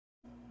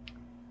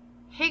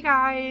Hey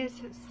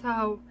guys,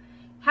 so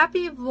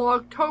happy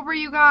Vlogtober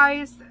you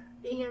guys,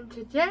 and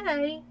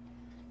today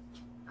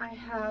I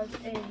have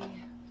a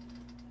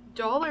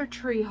Dollar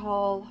Tree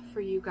haul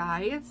for you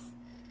guys.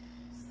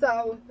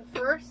 So the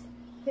first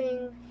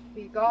thing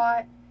we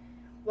got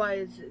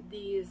was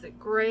these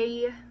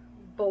gray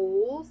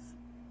bowls,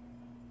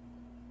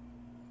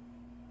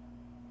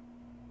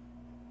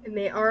 and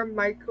they are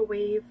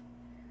microwave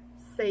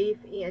safe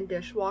and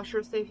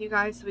dishwasher safe you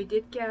guys. So we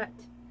did get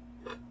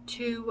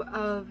 2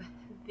 of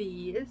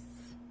these.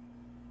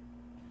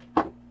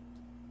 And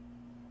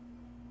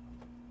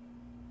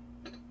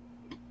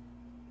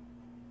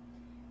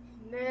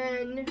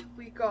then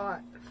we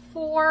got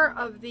 4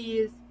 of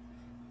these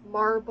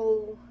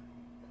marble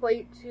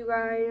plates you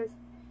guys,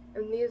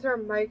 and these are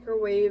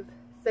microwave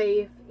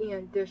safe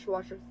and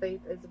dishwasher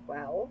safe as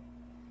well.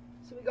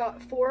 So we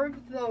got 4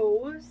 of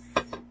those.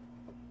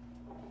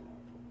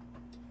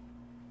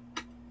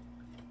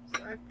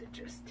 So I have to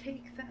just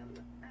take them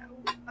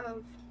out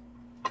of.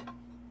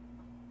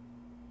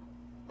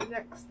 The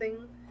next thing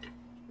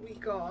we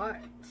got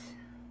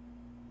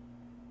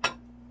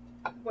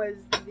was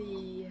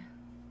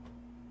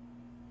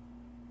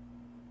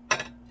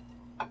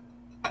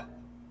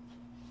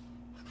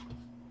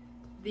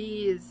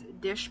these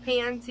dish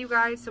pans you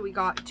guys. So we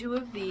got 2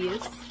 of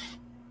these,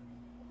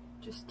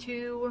 just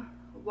 2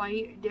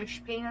 white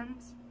dish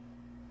pans.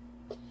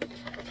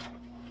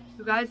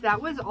 You guys,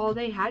 that was all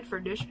they had for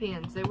dish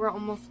pans. They were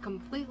almost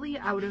completely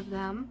out of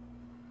them.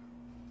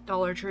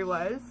 Dollar Tree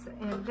was.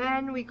 And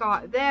then we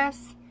got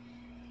this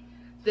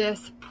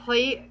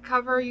plate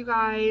cover you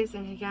guys,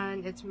 and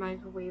again it's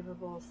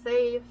microwavable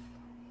safe,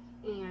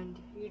 and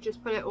you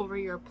just put it over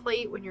your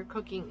plate when you're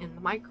cooking in the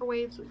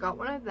microwave. So we got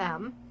one of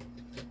them.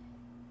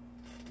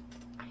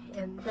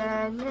 And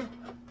then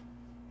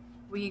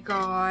we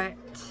got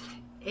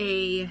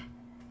a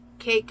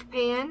cake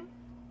pan.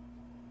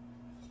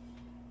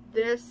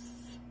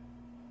 This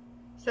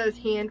says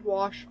hand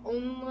wash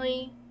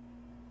only,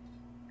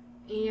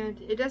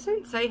 and it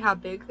doesn't say how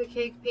big the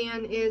cake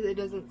pan is. It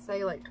doesn't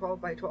say like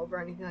 12 by 12 or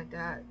anything like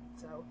that.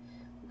 So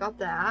we got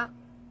that.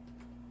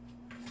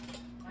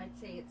 I'd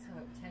say it's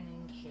about 10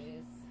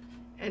 inches.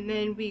 And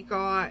then we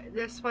got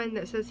this one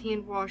that says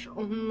hand wash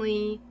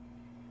only,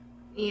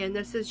 and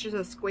this is just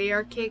a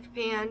square cake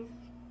pan.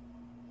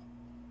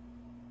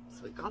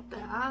 So we got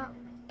that.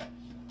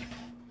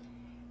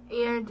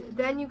 And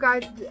then you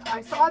guys,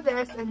 I saw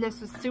this, and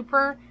this was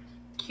super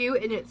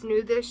cute, and it's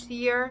new this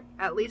year,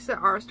 at least at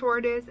our store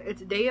it is.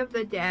 It's Day of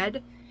the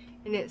Dead,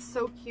 and it's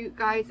so cute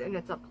guys, and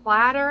it's a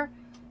platter.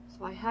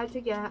 So I had to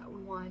get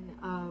one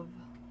of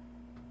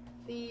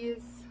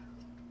these.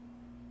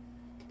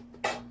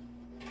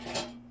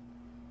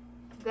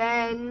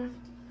 Then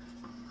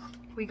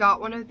we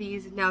got one of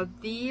these. Now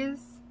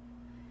these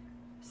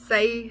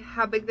say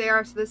how big they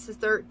are. So this is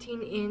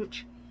 13"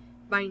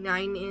 by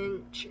 9",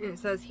 and it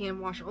says hand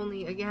wash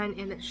only again,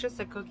 and it's just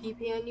a cookie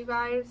pan you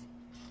guys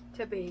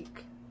to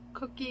bake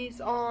cookies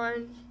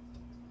on.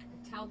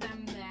 Tell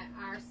them that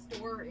our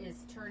store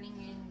is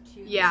turning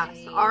into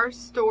our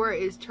store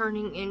is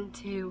turning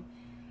into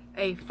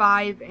a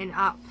 5 and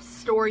up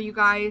store you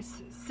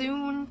guys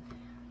soon,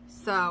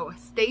 so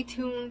stay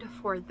tuned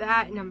for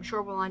that, and I'm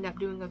sure we'll end up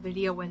doing a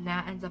video when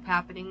that ends up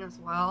happening as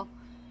well.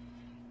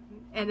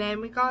 And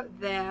then we got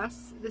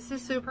this. This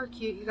is super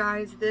cute you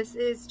guys. This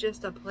is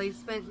just a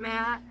placement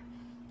mat,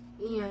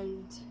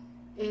 and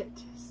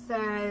it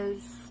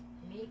says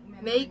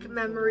make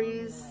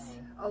memories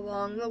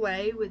along the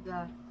way, with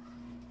a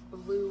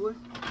blue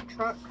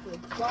truck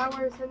with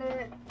flowers in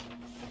it.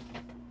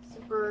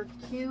 Super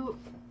cute.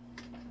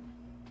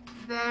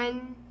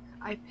 Then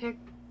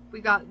we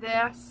got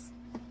this.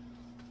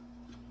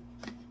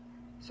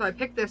 So I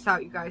picked this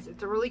out you guys.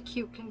 It's a really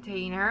cute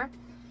container,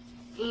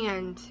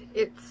 and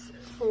it's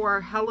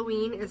for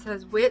Halloween. It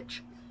says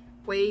which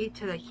way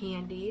to the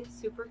candy.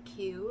 Super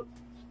cute.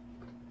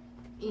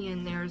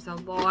 And there's a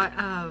lot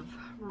of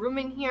room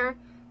in here.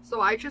 So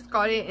I just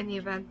got it in the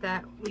event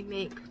that we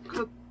make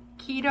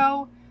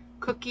keto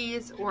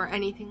cookies or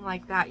anything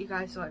like that you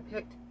guys. So I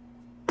picked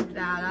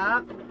that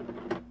up.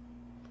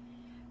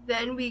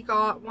 Then we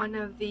got one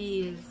of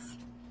these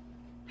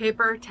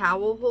paper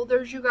towel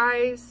holders you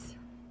guys.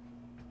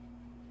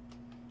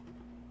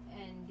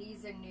 And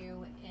these are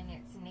new, and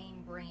it's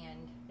name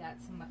brand.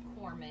 That's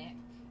McCormick.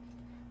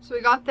 So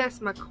we got this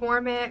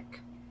McCormick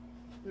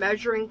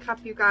measuring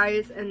cup you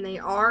guys, and they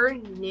are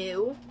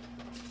new.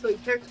 So we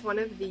picked one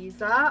of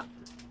these up.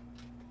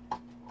 And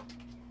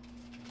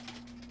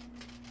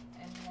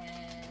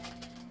then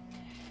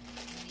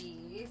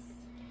these.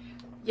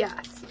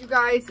 Yes, you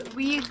guys,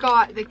 we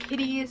got the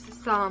kitties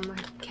some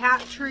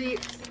cat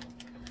treats.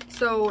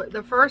 So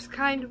the first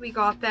kind we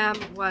got them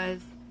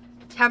was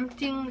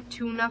Tempting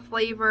Tuna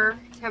Flavor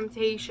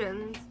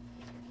Temptations.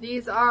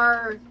 These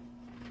are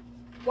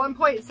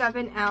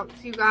 1.7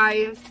 ounce you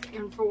guys,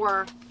 and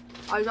for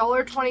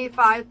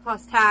 $1.25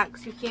 plus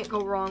tax, you can't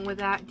go wrong with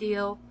that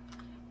deal.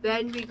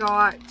 Then we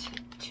got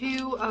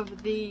 2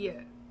 of the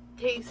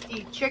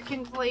tasty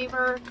chicken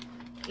flavor,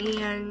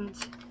 and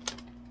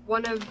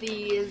one of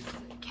these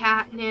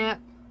catnip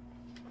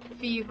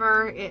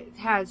fever. It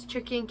has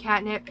chicken,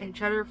 catnip, and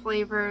cheddar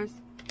flavors,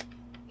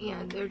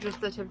 and they're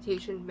just the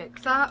Temptation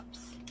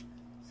mix-ups.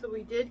 So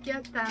we did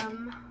get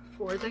them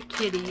for the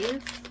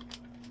kitties.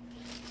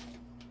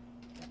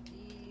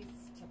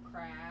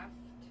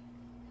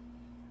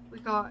 We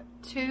got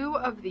 2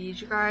 of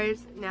these, you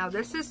guys. Now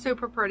this is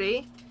super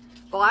pretty.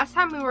 The last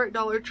time we were at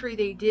Dollar Tree,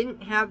 they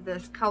didn't have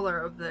this color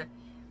of the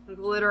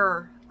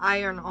glitter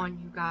iron on,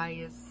 you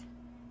guys,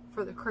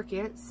 for the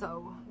Cricut.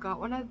 So got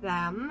one of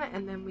them,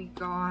 and then we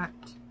got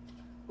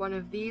one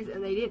of these,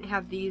 and they didn't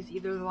have these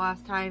either the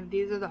last time.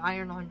 These are the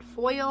iron-on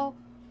foil,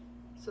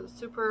 so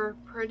super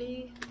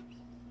pretty.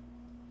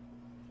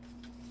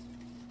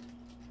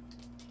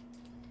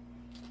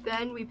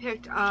 Then we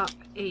picked up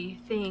a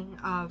thing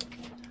of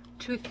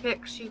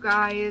toothpicks, you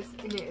guys,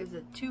 and it is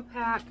a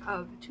 2-pack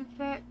of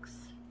toothpicks.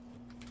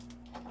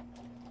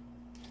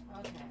 Okay.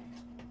 I'll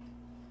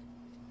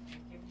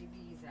give you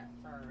these at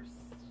first.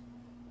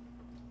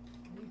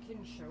 You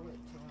can show it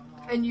to them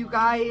all. And you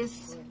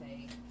guys,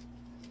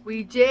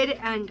 we did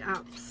end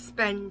up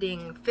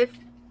spending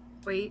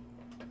wait,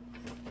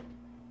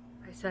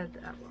 I said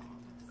that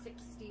wrong.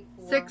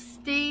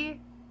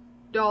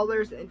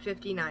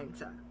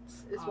 $60.59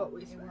 is what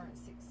we spent. They weren't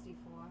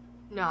 64?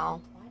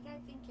 No. Why did I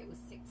think it was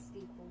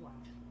 64?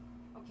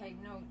 Okay,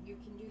 no, you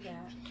can do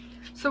that.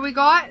 So we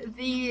got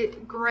the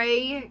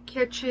gray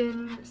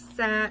kitchen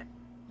set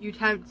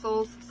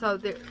utensils. So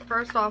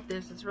first off,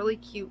 there's this really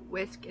cute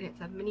whisk, and it's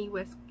a mini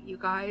whisk, you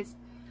guys.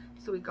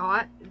 So we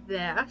got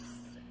this.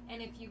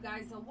 And if you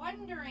guys are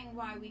wondering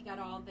why we got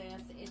all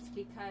this, it's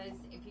because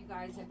if you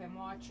guys have been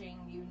watching,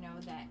 you know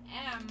that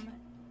M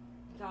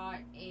got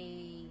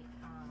a,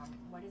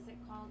 what is it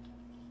called?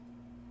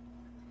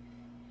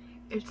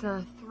 It's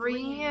a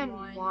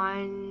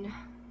 3-in-1.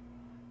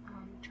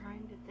 I'm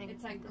trying to think.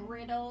 It's a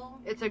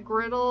griddle. It's a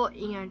griddle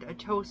and a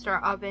toaster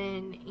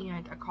oven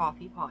and a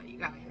coffee pot, you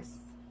guys.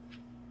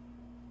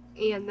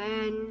 And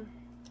then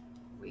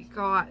we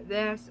got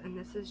this, and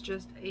this is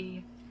just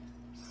a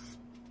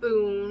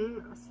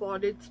spoon, a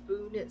slotted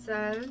spoon, it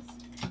says.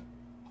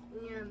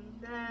 And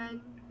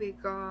then we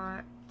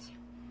got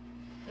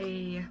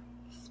a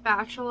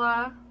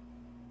spatula.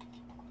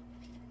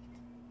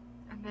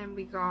 And then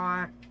we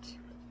got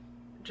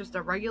just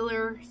a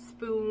regular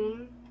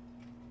spoon.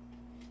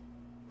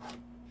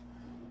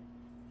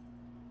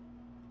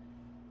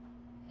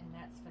 And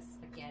that's for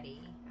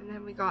spaghetti. And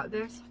then we got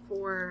this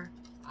for...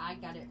 I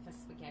got it for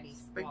spaghetti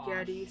squash.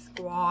 Spaghetti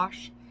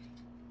squash.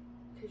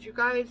 Because you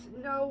guys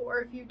know,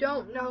 or if you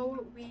don't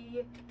know,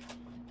 we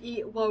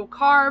eat low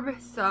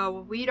carb,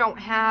 so we don't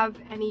have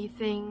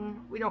anything,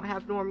 we don't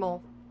have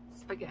normal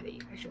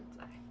spaghetti, I should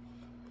say.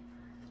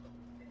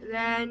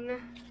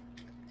 Then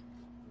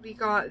we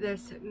got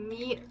this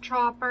meat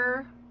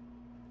chopper.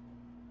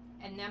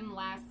 And them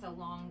last a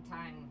long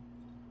time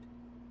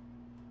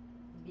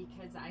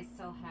because I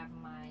still have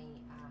my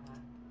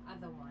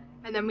other one.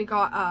 And then we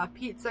got a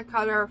pizza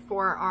cutter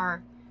for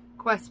our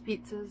Quest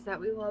pizzas that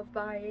we love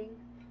buying.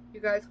 You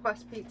guys,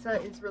 Quest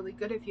pizza is really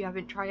good. If you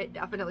haven't tried it,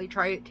 definitely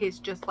try it. It tastes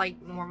just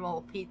like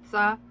normal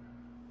pizza.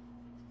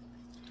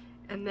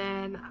 And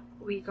then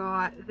we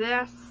got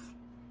this.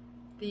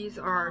 These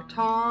are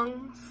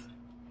tongs.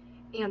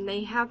 And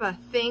they have a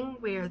thing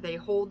where they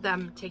hold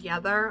them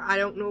together. I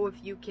don't know if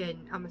you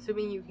can, I'm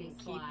assuming you can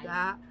keep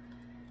that.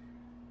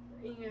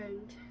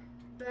 And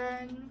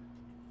then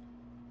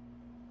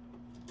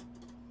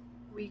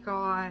we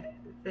got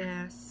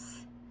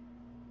this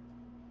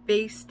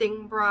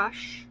basting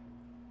brush.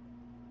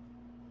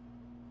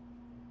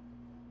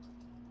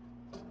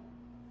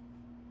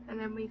 And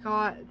then we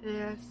got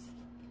this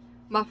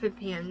muffin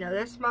pan. Now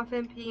this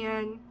muffin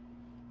pan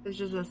is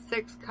just a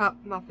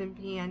 6-cup muffin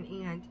pan,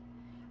 and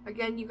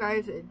again, you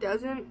guys, it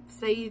doesn't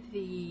say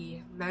the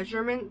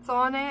measurements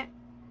on it,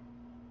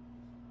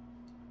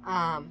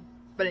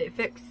 but it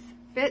fits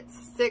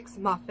 6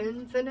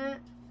 muffins in it.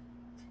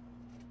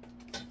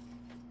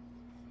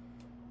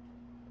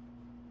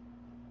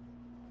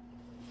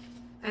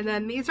 And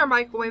then these are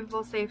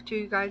microwavable safe too,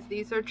 you guys.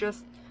 These are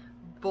just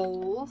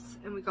bowls,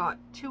 and we got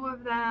 2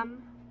 of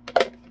them,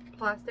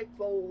 plastic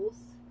bowls.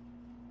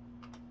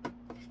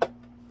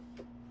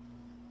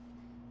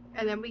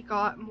 And then we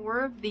got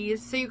more of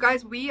these. So you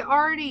guys, we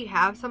already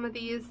have some of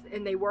these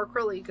and they work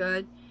really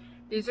good.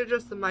 These are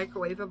just the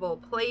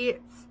microwavable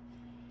plates,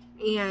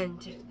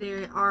 and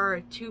they are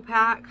a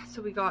 2-pack.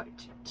 So we got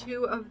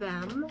 2 of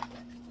them.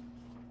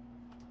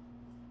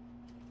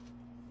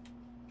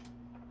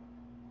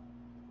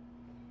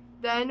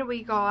 Then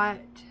we got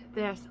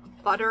this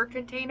butter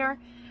container.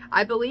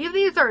 I believe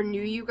these are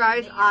new, you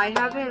guys. I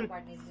haven't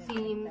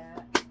seen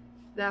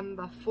them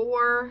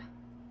before.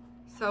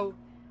 So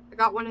I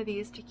got one of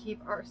these to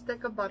keep our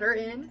stick of butter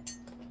in.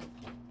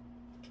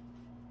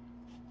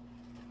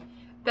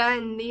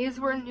 Then these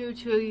were new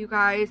too, you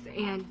guys,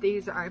 and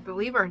these I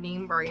believe are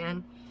name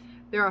brand.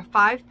 They're a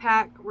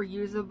 5-pack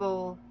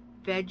reusable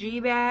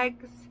veggie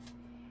bags,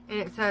 and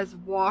it says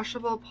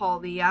washable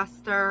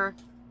polyester.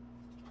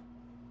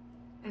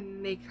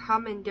 and they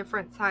come in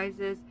different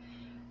sizes.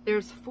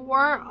 There's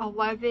 4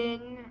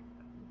 11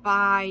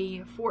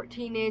 by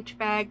 14 inch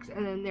bags,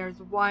 and then there's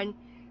 1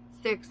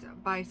 6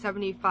 by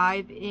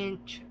 75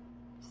 inch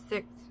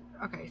 6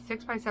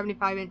 by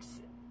 75 inch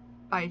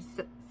by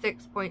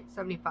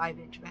 6.75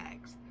 inch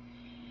bags,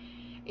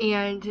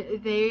 and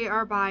they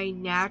are by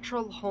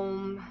Natural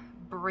Home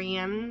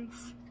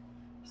Brands.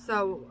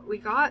 So we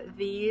got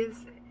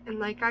these, and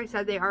like I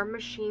said, they are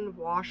machine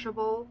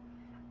washable.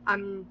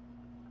 I'm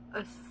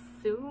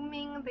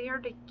assuming they are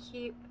to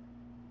keep,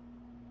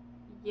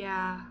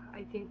 yeah,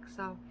 I think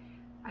so.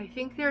 I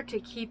think they're to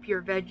keep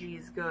your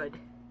veggies good.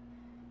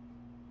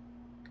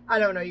 I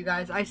don't know, you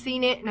guys. I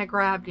seen it and I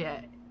grabbed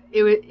it.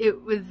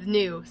 It was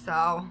new,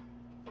 so,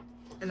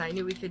 and I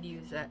knew we could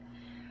use it.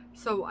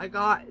 So I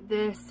got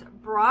this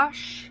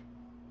brush.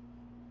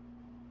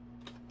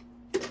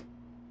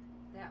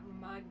 That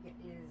mug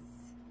is,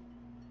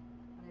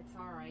 but it's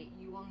alright.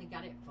 You only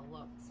got it for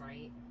looks,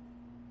 right?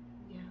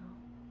 Yeah.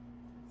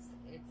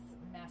 It's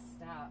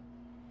messed up.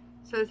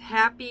 So it's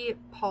Happy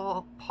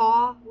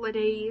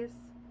Holidays.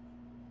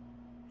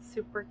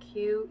 Super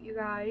cute, you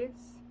guys.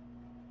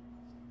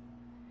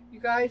 You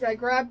guys, I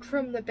grabbed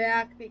from the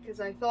back because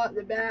I thought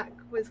the back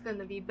was going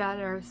to be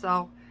better,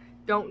 so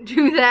don't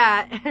do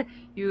that.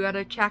 You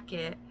gotta check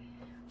it.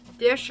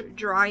 Dish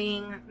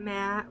drying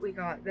mat, we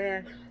got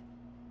this.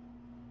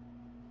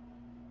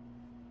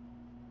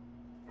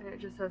 And it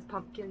just has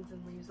pumpkins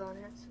and leaves on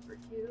it, super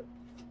cute.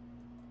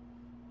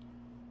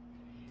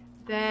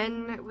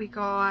 Then we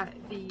got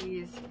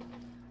these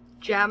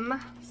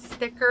gem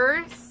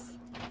stickers.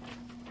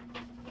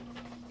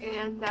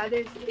 And that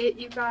is it,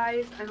 you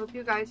guys. I hope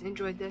you guys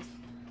enjoyed this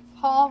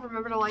haul.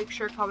 Remember to like,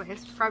 share, comment, and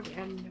subscribe.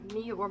 And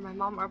me or my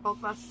mom or both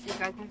of us. See you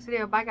guys next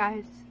video. Bye,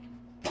 guys.